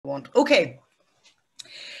want. Okay,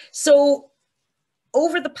 so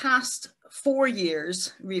over the past 4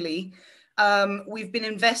 years, really, we've been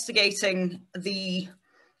investigating the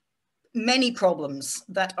many problems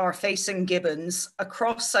that are facing gibbons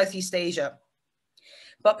across Southeast Asia.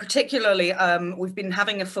 But particularly, we've been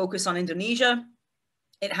having a focus on Indonesia.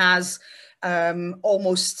 It has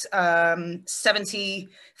almost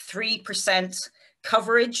 73%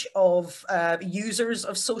 coverage of users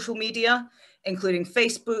of social media, including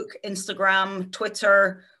Facebook, Instagram,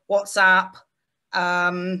 Twitter, WhatsApp.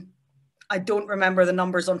 I don't remember the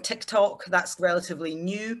numbers on TikTok. That's relatively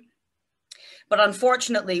new. But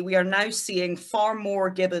unfortunately, we are now seeing far more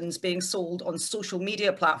gibbons being sold on social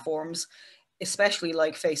media platforms, especially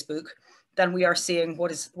like Facebook, than we are seeing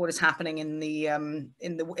what is happening in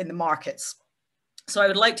the markets. So I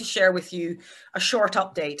would like to share with you a short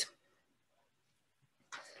update.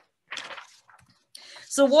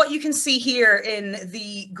 So what you can see here in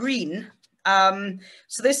the green,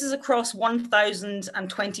 so this is across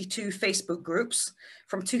 1,022 Facebook groups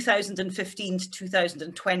from 2015 to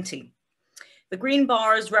 2020. The green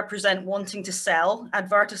bars represent wanting to sell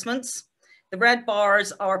advertisements. The red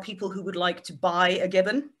bars are people who would like to buy a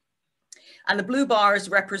gibbon. And the blue bars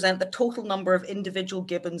represent the total number of individual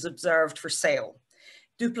gibbons observed for sale.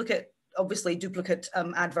 Obviously duplicate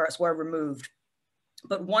adverts were removed.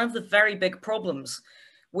 But one of the very big problems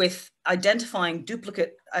with identifying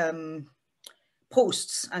duplicate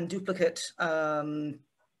posts and duplicate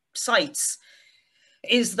sites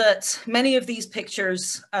is that many of these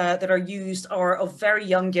pictures that are used are of very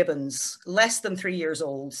young gibbons, less than 3 years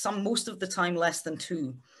old, most of the time less than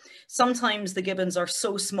 2. Sometimes the gibbons are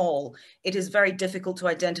so small, it is very difficult to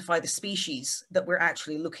identify the species that we're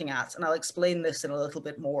actually looking at. And I'll explain this in a little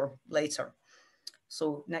bit more later.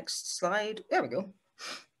 So next slide, there we go.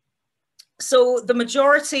 So the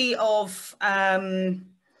majority of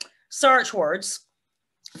search words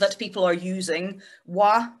that people are using,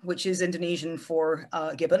 wa, which is Indonesian for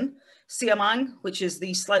gibbon, siamang, which is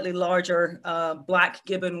the slightly larger black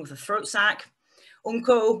gibbon with a throat sac,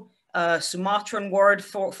 unko, Sumatran word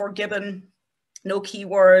for gibbon, no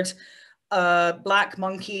keyword, black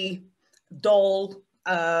monkey, doll,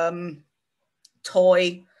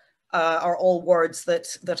 toy are all words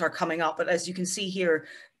that are coming up. But as you can see here,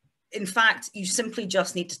 in fact, you simply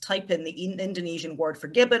just need to type in the Indonesian word for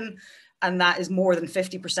gibbon, and that is more than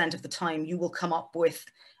 50% of the time you will come up with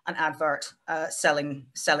an advert selling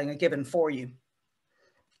a gibbon for you.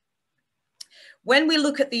 When we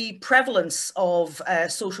look at the prevalence of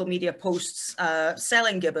social media posts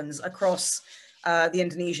selling gibbons across the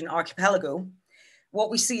Indonesian archipelago, what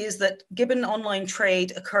we see is that gibbon online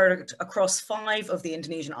trade occurred across 5 of the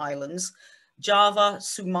Indonesian islands: Java,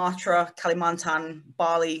 Sumatra, Kalimantan,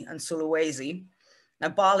 Bali, and Sulawesi. Now,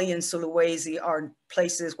 Bali and Sulawesi are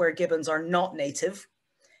places where gibbons are not native,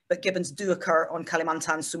 but gibbons do occur on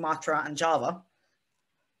Kalimantan, Sumatra, and Java.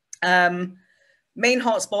 Main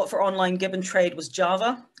hotspot for online gibbon trade was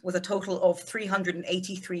Java, with a total of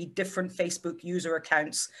 383 different Facebook user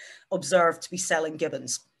accounts observed to be selling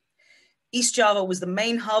gibbons. East Java was the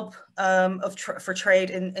main hub for trade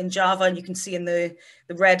in Java, and you can see in the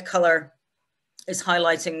red color is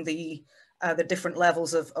highlighting the different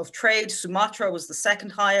levels of trade. Sumatra was the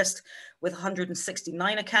second highest with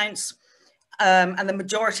 169 accounts. And the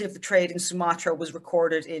majority of the trade in Sumatra was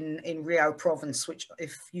recorded in Riau province, which,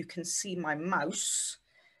 if you can see my mouse,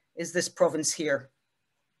 is this province here.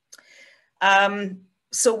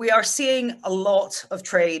 So we are seeing a lot of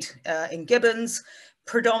trade in gibbons,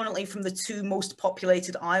 predominantly from the 2 most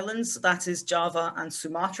populated islands, that is Java and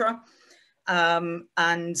Sumatra, and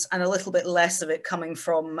a little bit less of it coming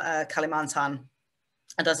from Kalimantan.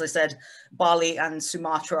 And as I said, Bali and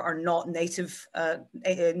Sumatra are not native,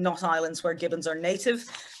 not islands where gibbons are native,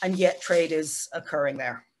 and yet trade is occurring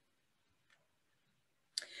there.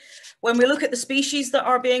 When we look at the species that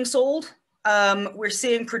are being sold, we're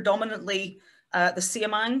seeing predominantly the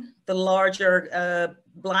siamang, the larger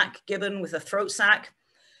black gibbon with a throat sac.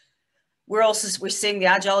 We're seeing the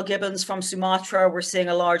agile gibbons from Sumatra. We're seeing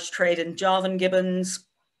a large trade in Javan gibbons.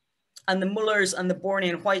 And the mullers and the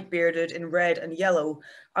Bornean white-bearded in red and yellow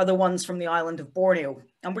are the ones from the island of Borneo.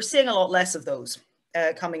 And we're seeing a lot less of those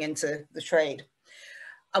coming into the trade.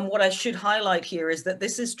 And what I should highlight here is that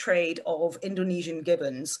this is trade of Indonesian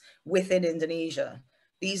gibbons within Indonesia.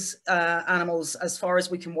 These animals, as far as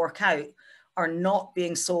we can work out, are not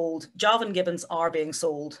being sold. Javan gibbons are being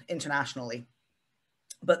sold internationally.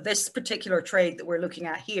 But this particular trade that we're looking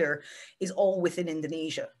at here is all within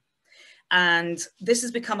Indonesia. And this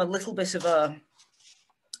has become a little bit of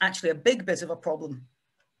actually a big bit of a problem.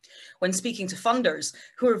 when speaking to funders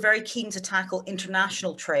who are very keen to tackle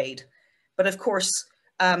international trade. But of course,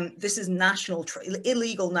 this is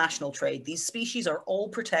illegal national trade. These species are all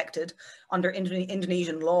protected under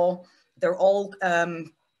Indonesian law. They're all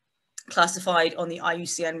classified on the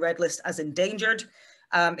IUCN Red List as endangered.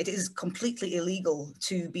 It is completely illegal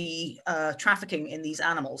to be trafficking in these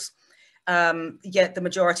animals. Yet the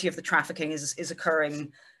majority of the trafficking is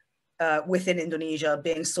occurring within Indonesia,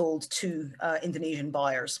 being sold to Indonesian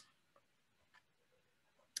buyers.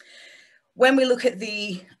 When we look at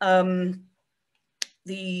the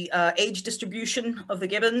age distribution of the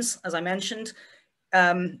gibbons, as I mentioned,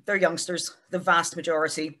 they're youngsters, the vast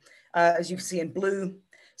majority, as you can see in blue,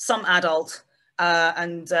 some adult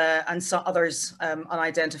and some others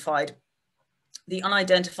unidentified. The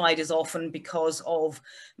unidentified is often because of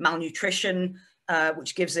malnutrition,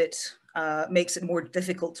 which makes it more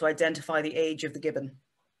difficult to identify the age of the gibbon.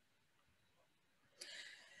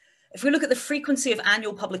 If we look at the frequency of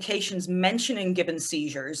annual publications mentioning gibbon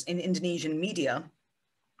seizures in Indonesian media,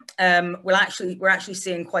 we're actually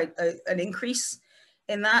seeing quite an increase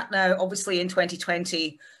in that. Now, obviously in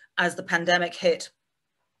 2020, as the pandemic hit,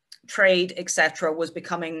 trade, etc., was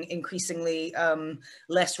becoming increasingly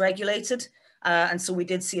less regulated. And so we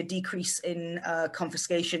did see a decrease in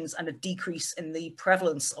confiscations and a decrease in the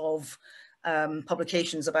prevalence of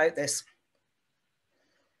publications about this.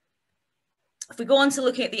 If we go on to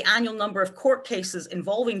looking at the annual number of court cases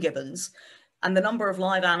involving gibbons and the number of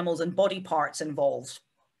live animals and body parts involved.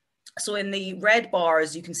 So in the red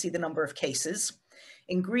bars, you can see the number of cases.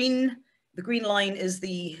 In green, the green line is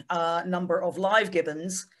the number of live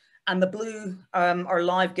gibbons, and the blue are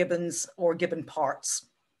live gibbons or gibbon parts.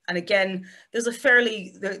 And again, there's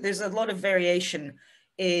a lot of variation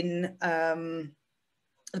in the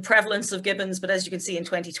prevalence of gibbons, but as you can see in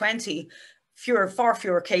 2020, far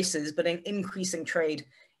fewer cases, but an increasing trade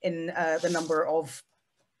in the number of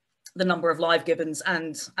live gibbons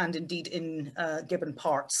and indeed in gibbon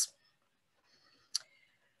parts.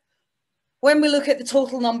 When we look at the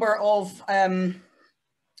total number of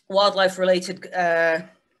wildlife-related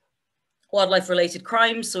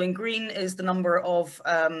crimes, so in green is the number of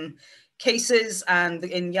cases, and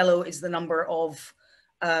in yellow is the number of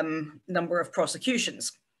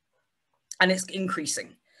prosecutions, and it's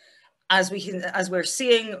increasing. As we're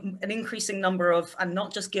seeing an increasing number of, and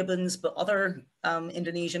not just gibbons, but other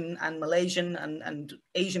Indonesian and Malaysian and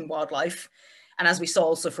Asian wildlife, and as we saw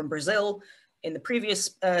also from Brazil in the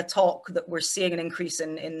previous talk, that we're seeing an increase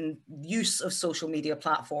in use of social media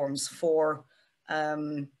platforms for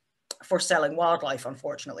selling wildlife,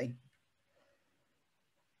 unfortunately.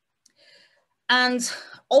 And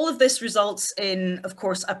all of this results in, of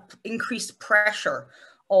course, increased pressure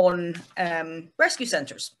on rescue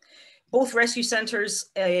centres. Both rescue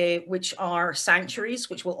centres, which are sanctuaries,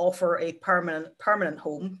 which will offer a permanent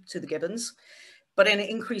home to the gibbons, but an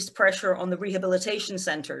increased pressure on the rehabilitation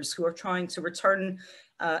centres who are trying to return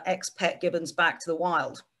ex-pet gibbons back to the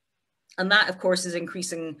wild. And that, of course, is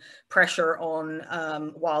increasing pressure on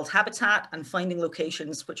wild habitat and finding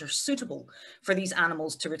locations which are suitable for these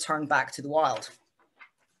animals to return back to the wild.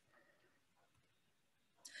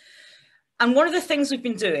 And one of the things we've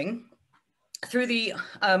been doing through the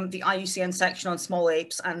IUCN section on small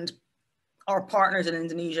apes and our partners in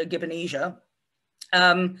Indonesia, Gibbonesia,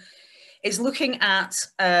 is looking at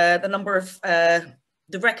the number of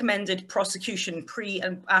the recommended prosecution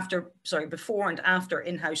before and after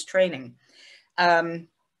in-house training. And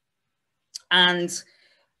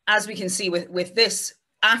as we can see with this,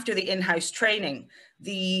 after the in-house training,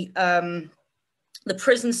 the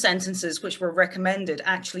prison sentences which were recommended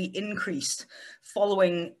actually increased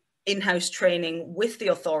following in-house training with the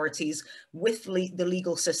authorities, with the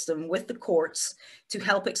legal system, with the courts, to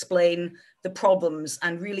help explain the problems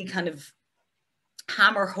and really kind of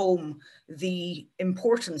hammer home the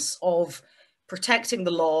importance of protecting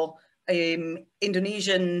the law.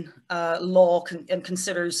 Indonesian law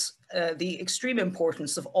considers the extreme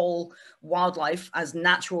importance of all wildlife as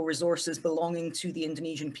natural resources belonging to the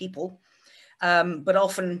Indonesian people. But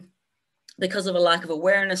often, because of a lack of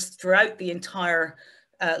awareness throughout the entire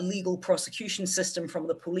legal prosecution system, from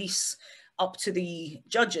the police up to the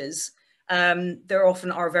judges, there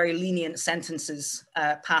often are very lenient sentences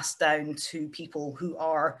passed down to people who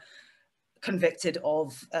are convicted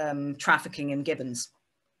of trafficking in gibbons.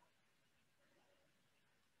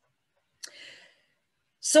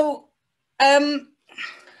 So I'm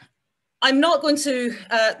not going to,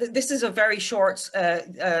 this is a very short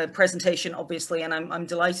presentation, obviously, and I'm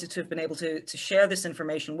delighted to have been able to share this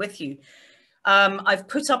information with you. I've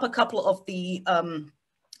put up a couple of the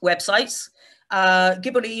websites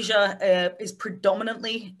Gibbonesia is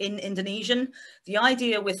predominantly in Indonesian. The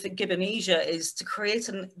idea with the Gibbonesia is to create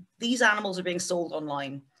these animals are being sold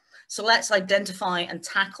online. So let's identify and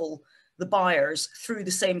tackle the buyers through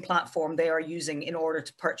the same platform they are using in order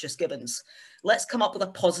to purchase gibbons. Let's come up with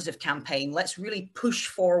a positive campaign. Let's really push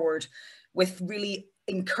forward with really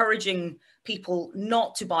encouraging people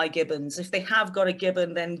not to buy gibbons. If they have got a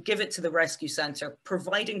gibbon, then give it to the rescue center,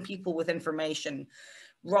 providing people with information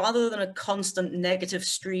rather than a constant negative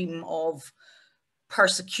stream of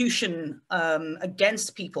persecution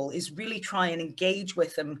against people, is really try and engage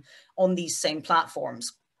with them on these same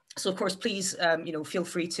platforms. So of course, please, feel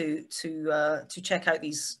free to check out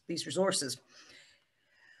these resources.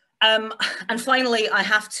 And finally, I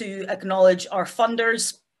have to acknowledge our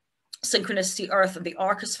funders, Synchronicity Earth and the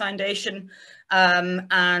Arcus Foundation,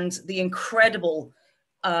 and the incredible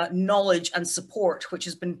knowledge and support which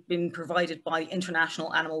has been provided by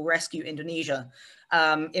International Animal Rescue Indonesia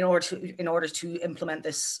in order to implement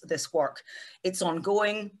this work. It's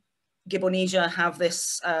ongoing. Gibbonesia have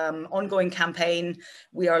this ongoing campaign.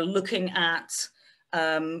 We are looking at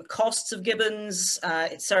costs of gibbons.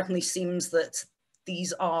 It certainly seems that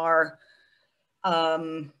these are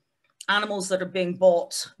animals that are being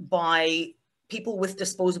bought by people with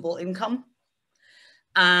disposable income.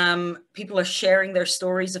 People are sharing their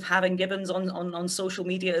stories of having gibbons on social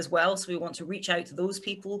media as well. So we want to reach out to those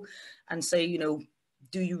people and say,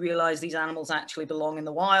 do you realize these animals actually belong in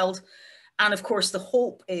the wild? And of course, the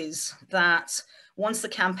hope is that once the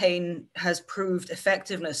campaign has proved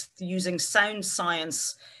effectiveness using sound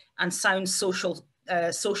science and sound social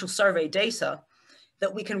survey data,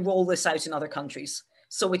 that we can roll this out in other countries.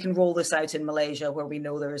 So we can roll this out in Malaysia, where we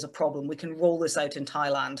know there is a problem. We can roll this out in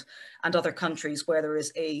Thailand and other countries where there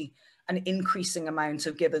is an increasing amount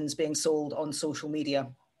of gibbons being sold on social media.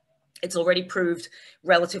 It's already proved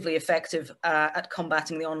relatively effective at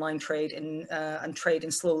combating the online trade and trade in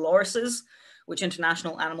slow lorises, which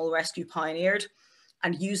International Animal Rescue pioneered.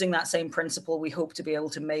 And using that same principle, we hope to be able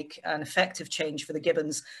to make an effective change for the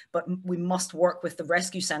gibbons, but we must work with the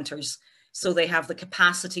rescue centres so they have the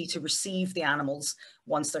capacity to receive the animals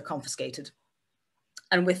once they're confiscated.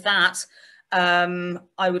 And with that,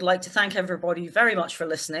 I would like to thank everybody very much for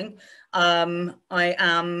listening. I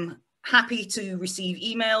am happy to receive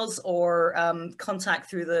emails or contact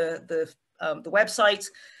through the website.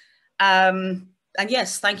 And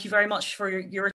yes, thank you very much for your